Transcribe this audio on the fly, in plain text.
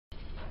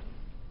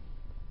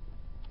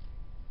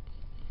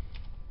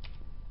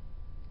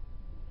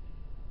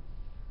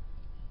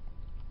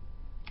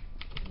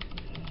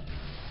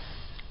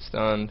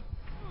stunned.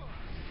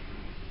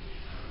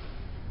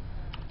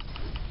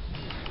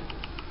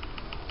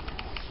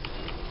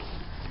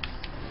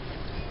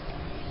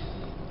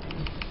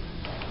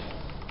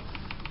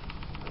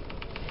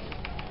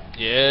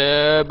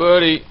 Yeah,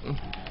 buddy.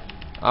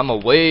 I'm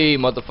away,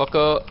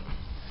 motherfucker.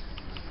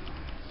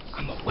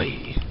 I'm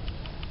away.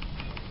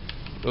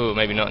 Oh,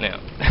 maybe not now.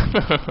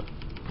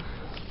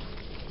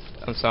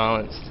 I'm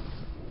silenced.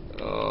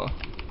 Oh.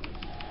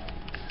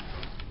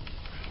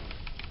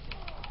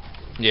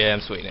 Yeah,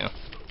 I'm sweet now.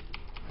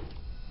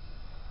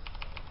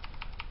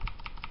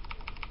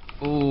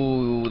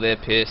 Ooh, they're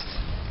pissed.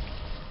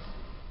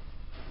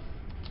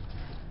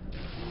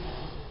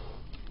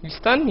 You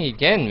stunned me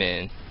again,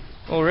 man.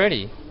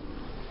 Already.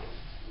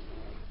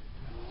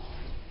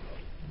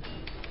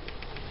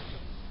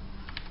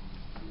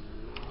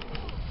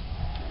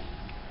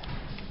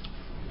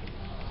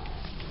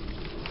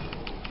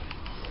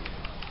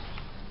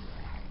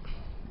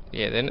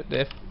 Yeah,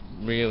 they're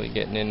really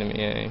getting into me,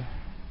 eh?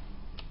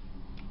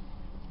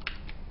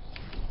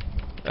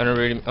 I don't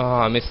really. Oh,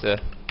 I missed her.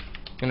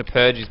 I'm gonna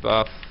purge his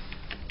buff.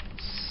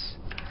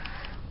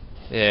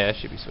 Yeah, that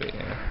should be sweet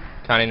now.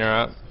 Can't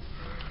interrupt.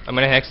 I'm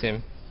gonna hex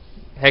him.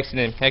 Hexing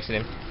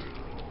him.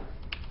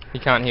 He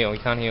can't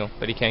heal,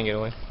 but he can get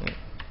away. Yeah.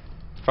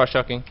 Frost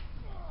shocking.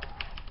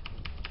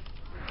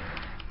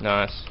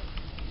 Nice.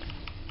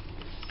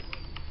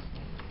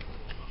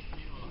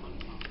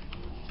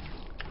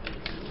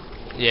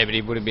 Yeah, but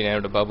he would have been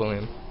able to bubble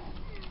him.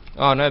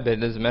 Oh no, but it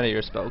doesn't matter, you're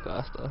a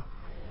spellcaster.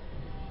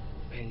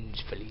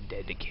 Vengefully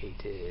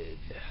dedicated.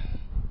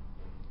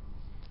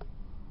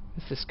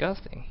 It's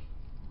disgusting.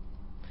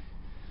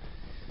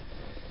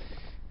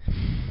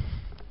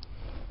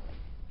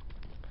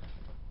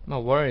 My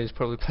warriors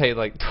probably played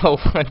like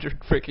 1,200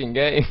 freaking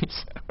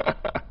games.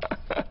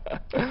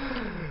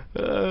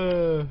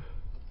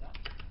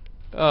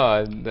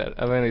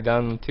 I've only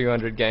done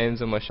 200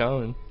 games on my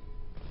shaman.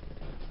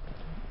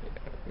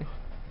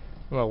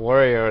 My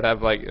warrior would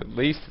have like at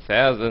least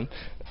 1,000.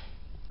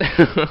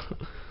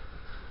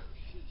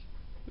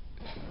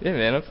 Yeah,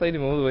 man, I played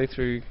him all the way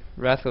through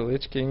Wrath of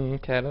Lich King,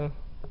 Kata.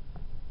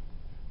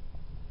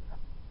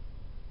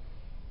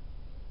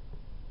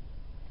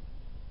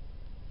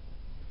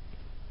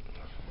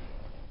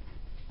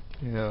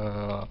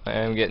 Yeah, I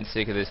am getting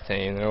sick of this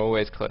team. They're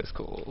always close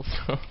calls.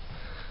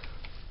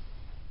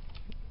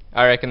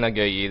 I reckon they'll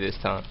go you this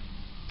time.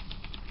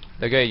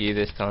 They'll go you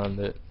this time,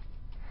 but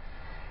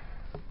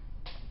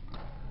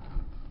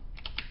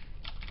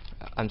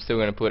I'm still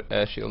gonna put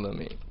Air Shield on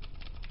me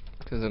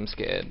because I'm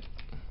scared.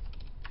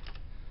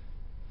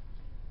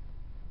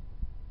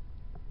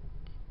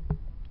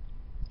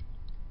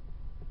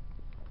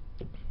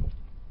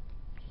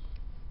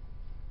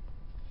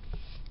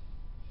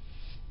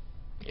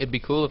 It'd be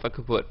cool if I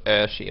could put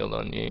Air Shield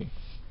on you,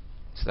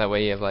 so that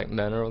way you have like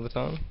mana all the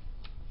time.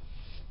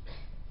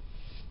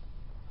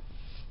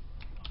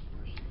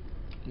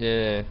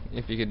 Yeah,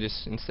 if you could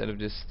just, instead of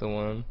just the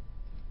one.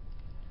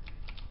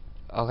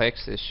 I'll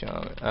hex this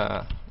shaman.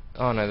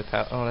 Oh no,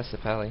 oh, that's the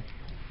pally.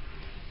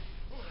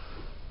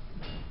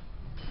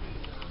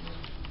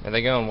 Are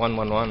they going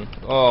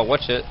 1-1-1? Oh,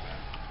 watch it.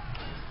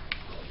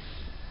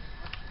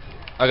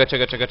 I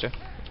gotcha.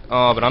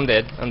 Oh, but I'm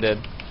dead.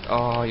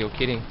 Oh, you're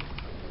kidding.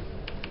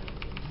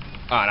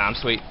 Oh, no, I'm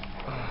sweet.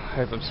 I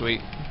hope I'm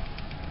sweet.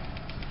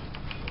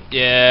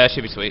 Yeah, I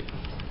should be sweet.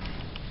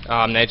 Oh,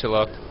 I'm nature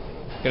locked.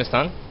 Gonna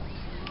stun?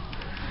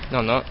 No,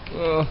 I'm not.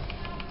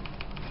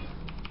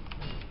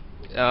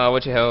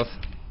 What's your health?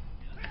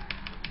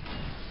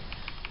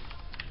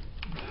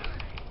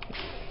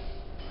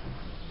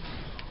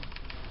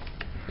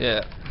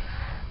 Yeah.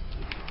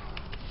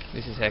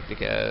 This is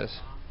hectic as.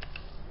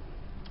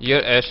 You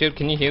got air shield?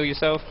 Can you heal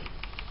yourself?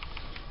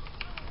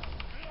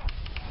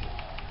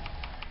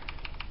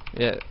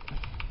 Yeah.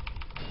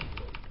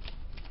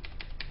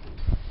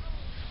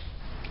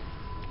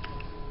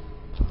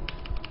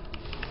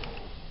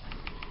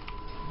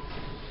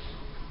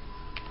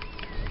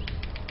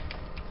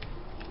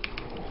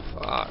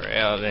 Far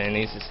out, man.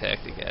 This is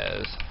hectic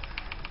as.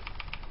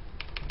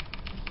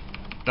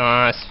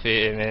 Nice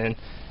fit, man.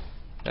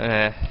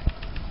 I'm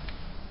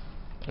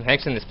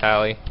hexing this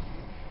pally.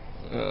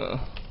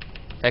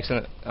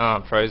 Hexing it. Oh,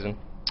 I'm frozen.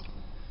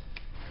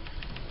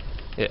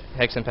 Yeah,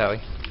 hexing pally.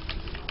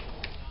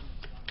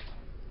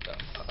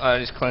 Oh,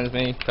 just cleansed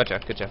me. Gotcha.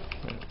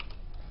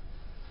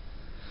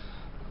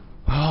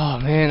 Oh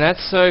man,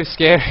 that's so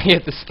scary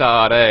at the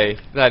start, eh?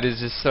 That is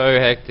just so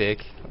hectic.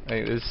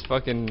 Like, there's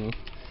fucking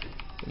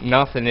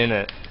nothing in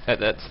it at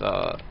that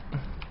start.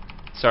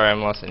 Sorry,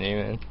 I'm lost in you,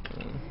 man.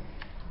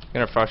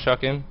 Gonna frost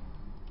shock him.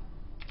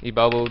 He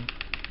bubbled.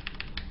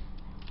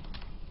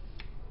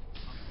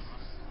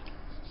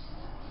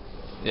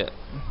 Yeah.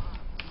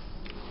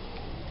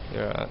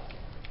 You're right.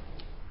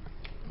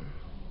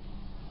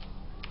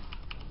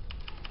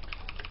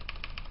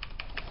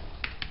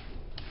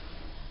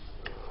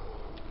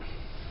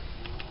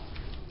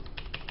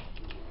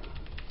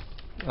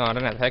 Oh, I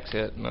don't have hex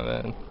yet, my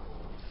bad.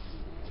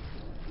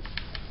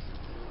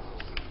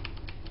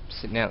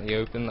 Sitting out in the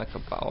open like a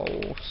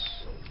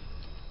boss.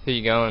 Who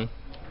you going?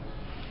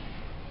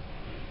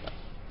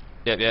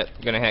 Yep.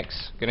 Gonna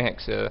hex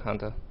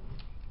Hunter.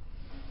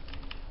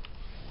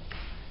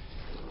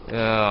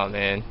 Oh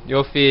man,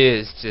 your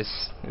fears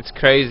it's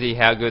crazy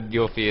how good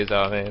your fears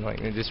are, man. Like,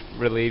 it just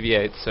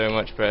alleviates so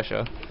much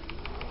pressure.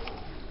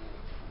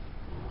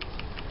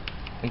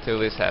 Until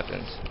this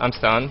happens. I'm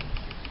stunned.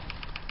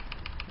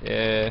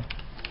 Yeah.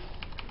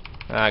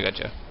 I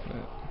gotcha.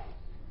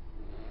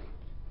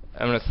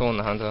 I'm gonna thorn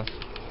the Hunter.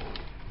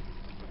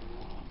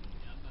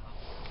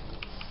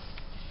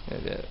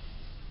 Yeah.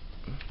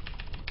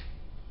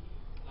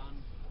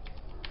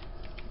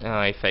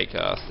 Oh, he fake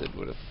casted,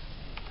 would've.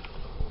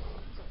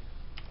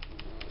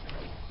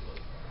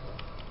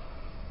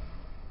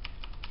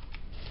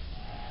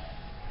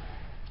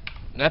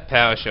 That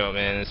power shot,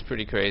 man, is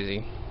pretty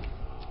crazy.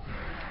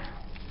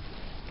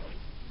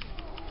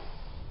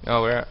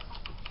 Oh, we're at.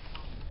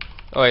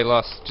 Oh, he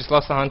lost. Just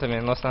lost the Hunter,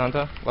 man. Lost the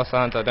Hunter. Lost the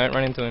Hunter. Don't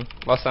run into him.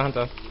 Lost the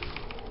Hunter.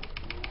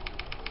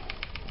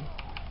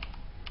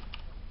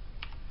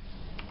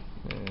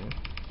 Yeah.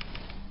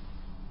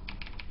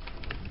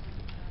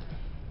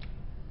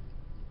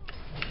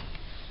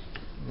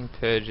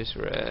 Purge is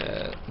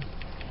red.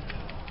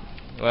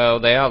 Well,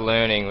 they are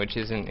learning, which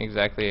isn't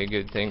exactly a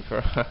good thing for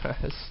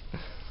us.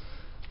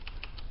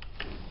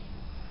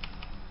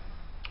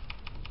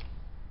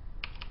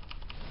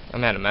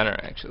 I'm out of mana,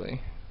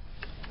 actually.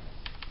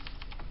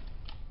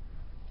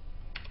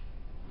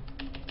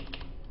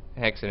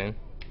 Hexing him.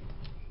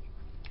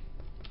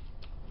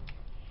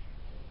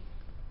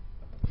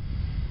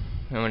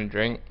 I want to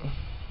drink.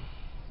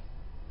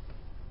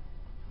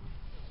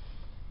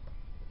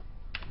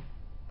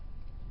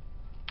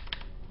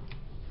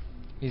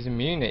 He's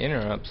immune to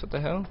interrupts, what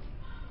the hell?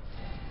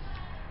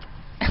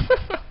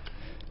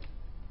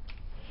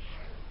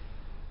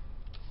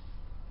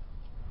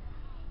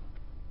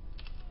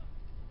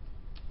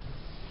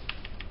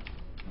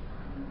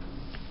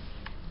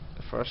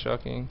 Frost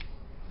shocking.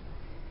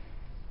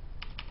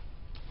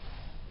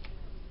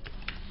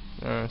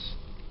 Nice.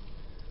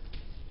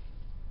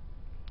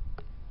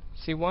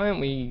 See, why aren't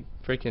we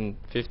freaking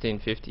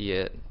 1550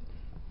 yet?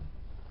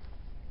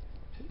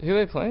 Who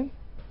are they playing?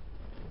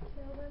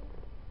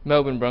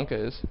 Melbourne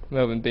Broncos.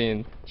 Melbourne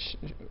being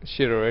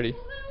shit already.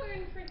 Well, they were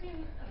in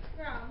freaking a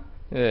scrum.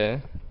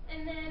 Yeah.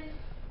 And then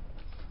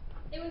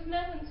it was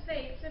Melbourne's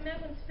feet, so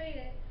Melbourne's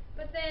feeded.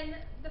 But then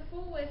the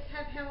forwards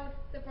have held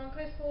the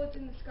Broncos forwards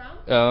in the scrum.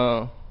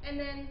 Oh. And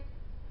then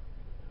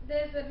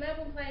there's a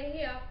Melbourne player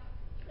here,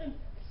 and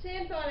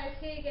Sam thought I was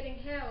here getting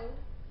held,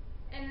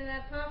 and then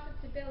I passed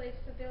it to Billy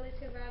for Billy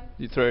to run.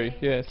 You threw?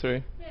 Yeah,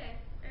 threw. Yeah,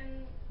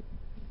 and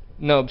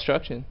no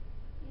obstruction.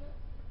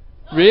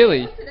 oh,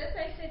 Really? They looked at it.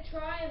 They said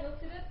try and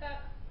looked at it,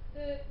 but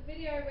the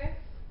video ref.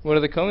 What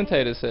do the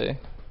commentators say?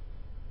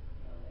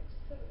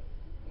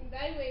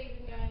 They were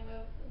even going,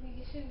 well,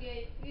 you shouldn't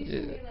be. You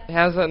shouldn't be allowed.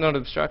 How's that not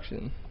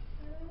obstruction?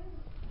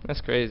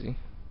 That's crazy.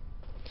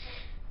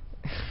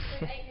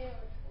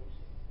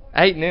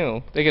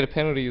 8-0. They get a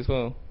penalty as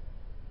well.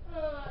 Oh, I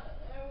don't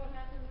know what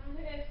happened. I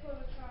think they scored a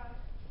try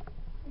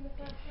in the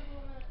first couple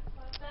of minutes,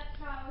 but that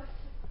try was.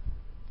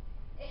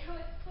 It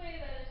was clear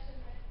that it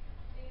shouldn't have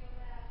been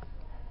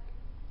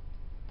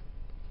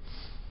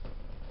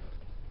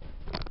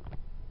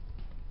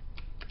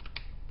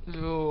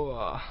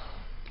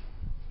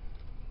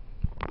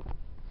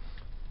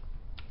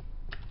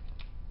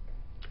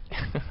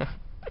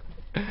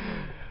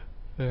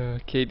allowed.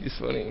 Kate is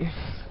funny.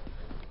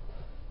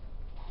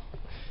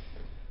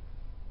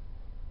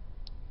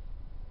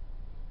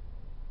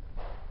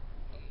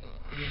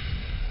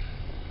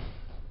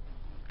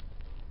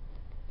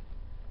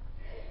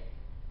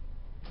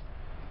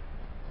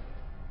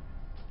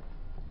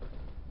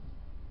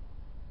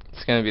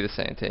 It's gonna be the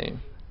same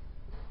team.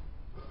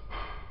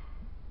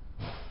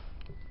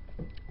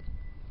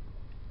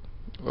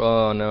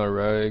 Oh no, a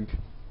rogue.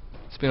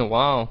 It's been a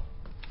while.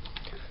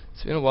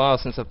 It's been a while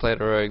since I played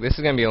a rogue. This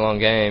is gonna be a long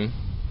game.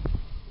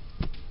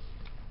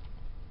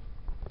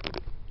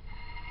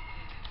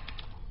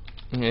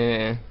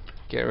 Yeah,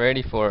 get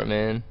ready for it,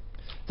 man.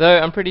 Though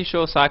I'm pretty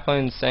sure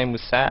Cyclone's same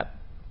with Sap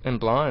and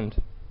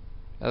Blind.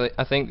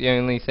 I think the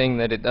only thing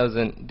that it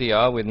doesn't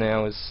DR with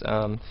now is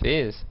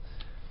Fears.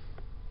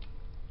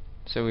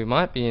 So we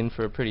might be in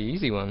for a pretty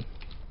easy one.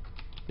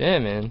 Yeah,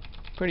 man.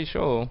 Pretty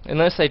sure.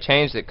 Unless they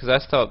changed it, because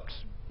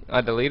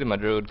I deleted my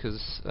druid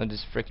because I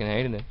just freaking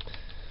hated it.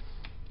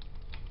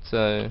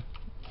 So,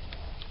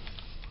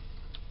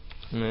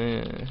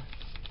 man.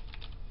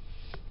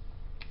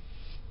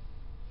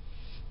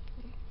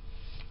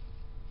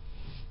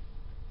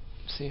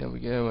 See how we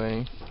go,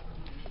 eh?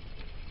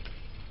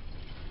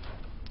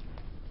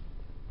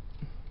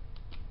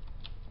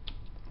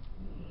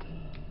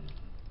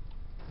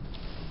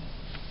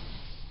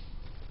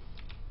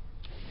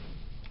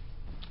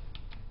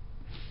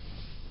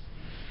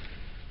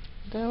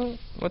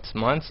 What's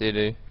Mindseer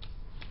do?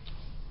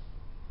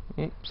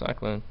 Oop,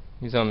 Cyclone.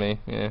 He's on me,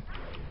 yeah.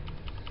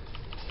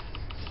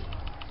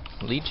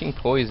 Leeching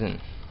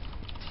poison.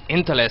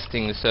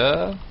 Interesting,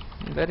 sir.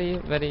 Very,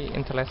 very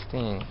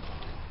interesting.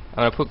 I'm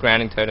gonna put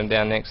grounding totem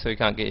down next so he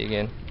can't get you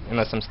again.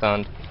 Unless I'm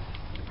stunned.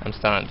 I'm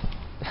stunned.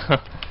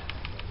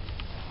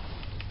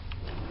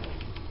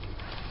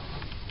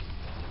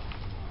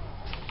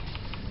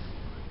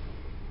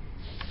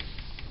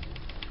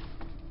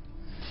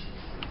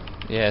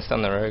 Yeah,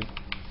 stun the rogue.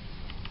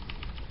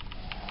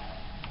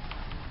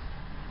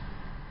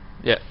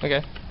 Yeah,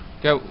 okay.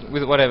 Go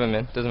with whatever,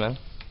 man. Doesn't matter.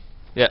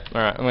 Yeah,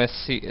 alright. I'm gonna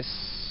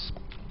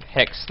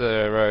hex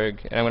the rogue,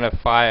 and I'm gonna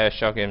fire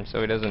shock him so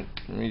he doesn't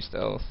use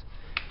stealth.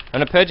 I'm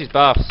gonna purge his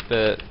buffs,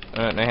 but I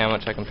don't know how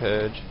much I can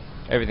purge.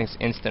 Everything's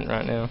instant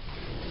right now.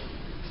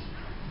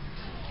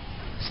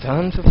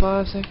 Stun for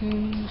 5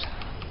 seconds.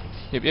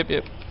 Yep.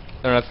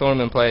 I'm gonna throw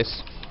him in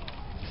place.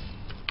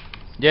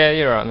 Yeah,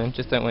 you're right, man.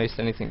 Just don't waste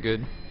anything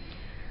good.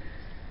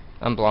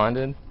 I'm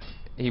blinded.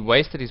 He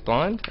wasted his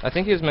blind? I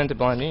think he was meant to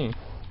blind you.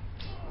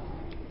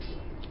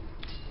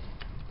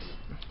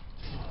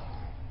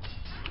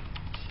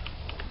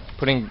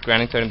 Putting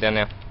grounding totem down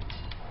now.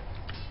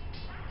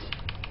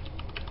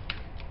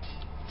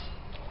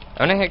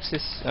 I'm gonna hex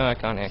this. Oh, I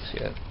can't hex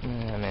yet. Oh,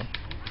 man.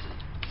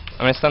 I'm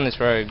gonna stun this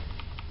rogue.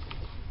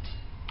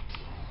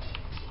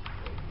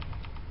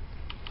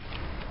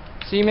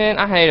 See, man,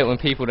 I hate it when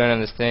people don't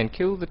understand.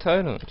 Kill the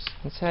totems.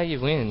 That's how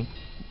you win.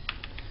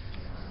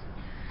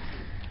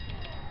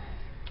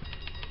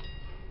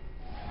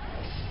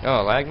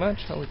 Oh, lag much?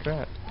 Holy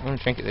crap. I'm gonna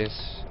trinket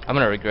this. I'm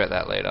gonna regret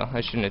that later.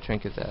 I shouldn't have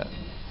trinketed that.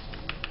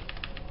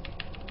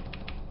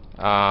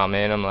 Ah,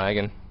 man, I'm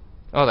lagging.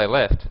 Oh, they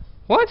left.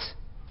 What?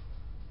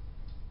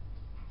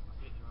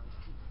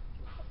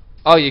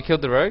 Oh, you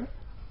killed the rogue?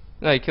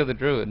 No, you killed the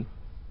druid.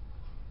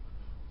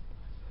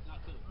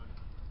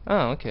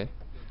 Oh, okay.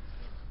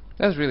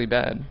 That was really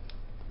bad.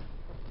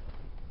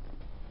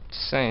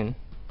 Just saying.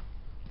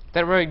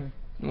 That rogue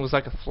was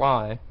like a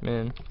fly,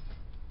 man.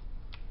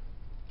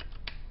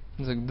 It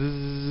was like,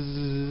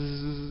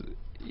 bzzz.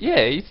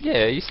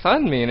 Yeah, he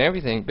stunned me and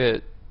everything,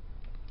 but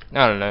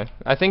I don't know.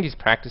 I think he's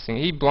practicing.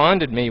 He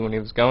blinded me when he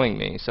was going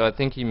me, so I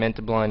think he meant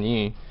to blind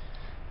you.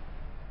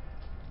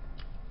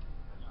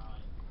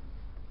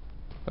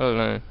 I don't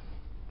know.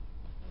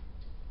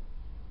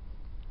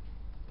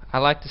 I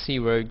like to see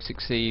rogues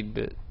succeed,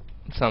 but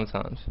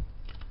sometimes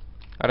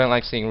I don't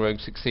like seeing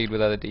rogues succeed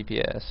with other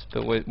DPS.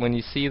 But when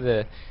you see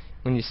the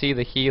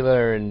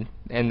healer and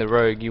the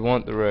rogue, you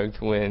want the rogue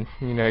to win.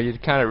 You know, you're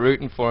kind of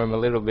rooting for him a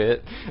little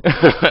bit.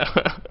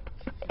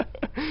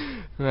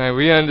 Man,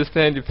 we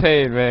understand your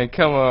pain, man.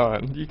 Come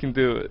on, you can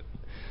do it.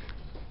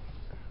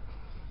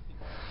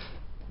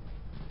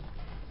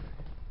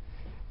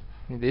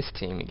 This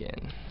team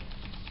again.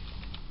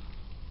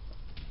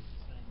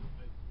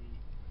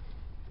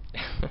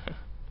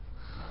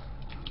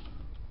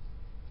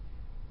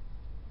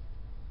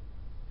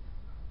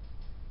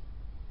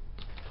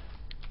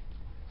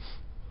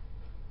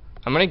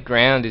 I'm gonna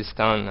ground his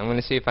stun. I'm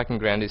gonna see if I can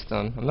ground his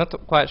stun. I'm not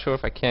quite sure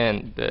if I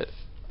can, but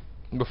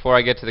before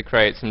I get to the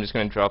crates, I'm just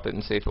gonna drop it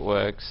and see if it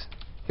works.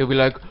 He'll be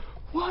like,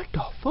 "What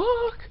the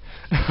fuck?"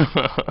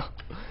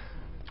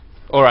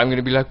 Or I'm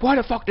gonna be like, "Why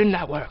the fuck didn't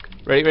that work?"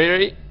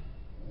 Ready?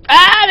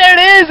 Ah, there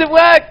it is! It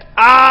worked!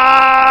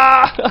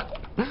 Ah!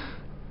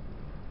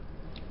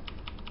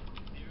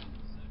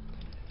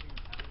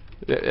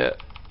 Yeah.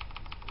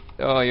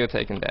 Oh, you're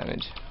taking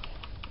damage.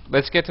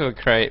 Let's get to a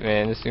crate,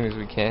 man, as soon as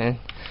we can.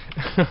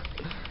 I'm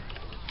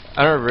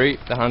gonna root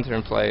the hunter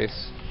in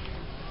place.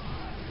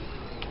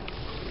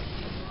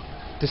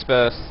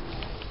 Disperse.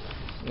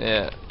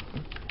 Yeah,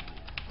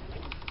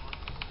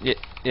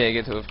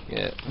 get to a...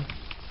 Yeah.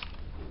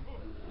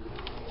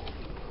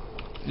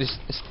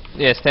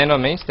 Yeah, stand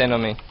on me.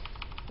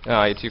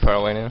 Oh, you're too far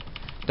away now.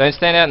 Don't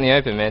stand out in the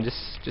open, man.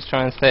 Just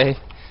try and stay...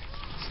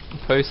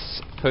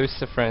 Post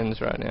to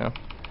friends right now.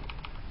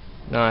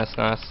 Nice.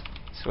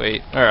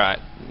 Sweet. Alright.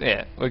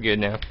 Yeah, we're good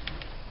now.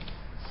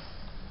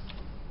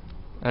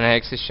 An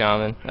Hex is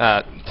Shaman.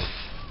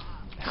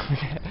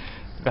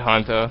 The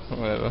hunter,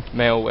 whatever.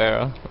 Male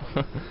wearer.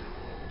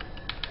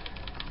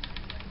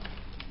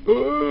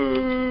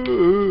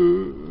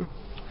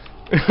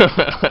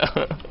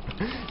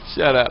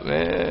 Shut up,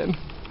 man.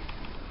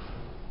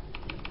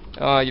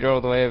 Oh, you're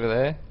all the way over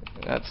there?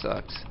 That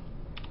sucks.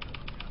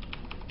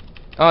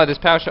 Oh, there's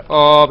power shot.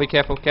 Oh, be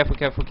careful.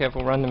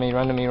 Run to me.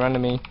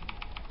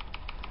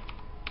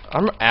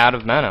 I'm out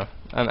of mana.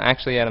 I'm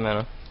actually out of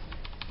mana.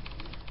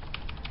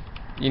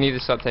 You need to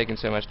stop taking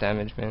so much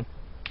damage, man.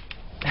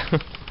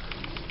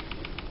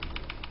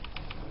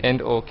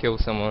 And or kill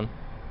someone.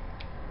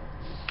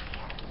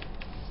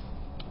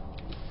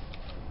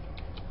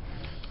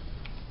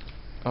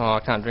 Oh, I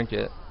can't drink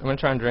yet. I'm gonna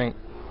try and drink.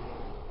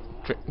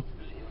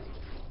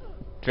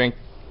 Drink.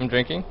 I'm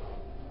drinking.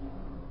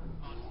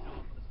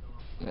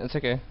 It's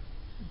okay.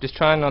 Just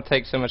try and not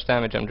take so much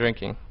damage. I'm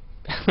drinking.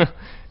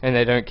 And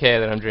they don't care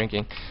that I'm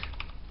drinking.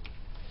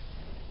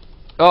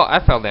 Oh, I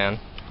fell down.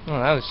 Oh,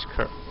 that was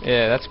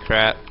yeah, that's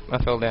crap.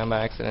 I fell down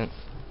by accident.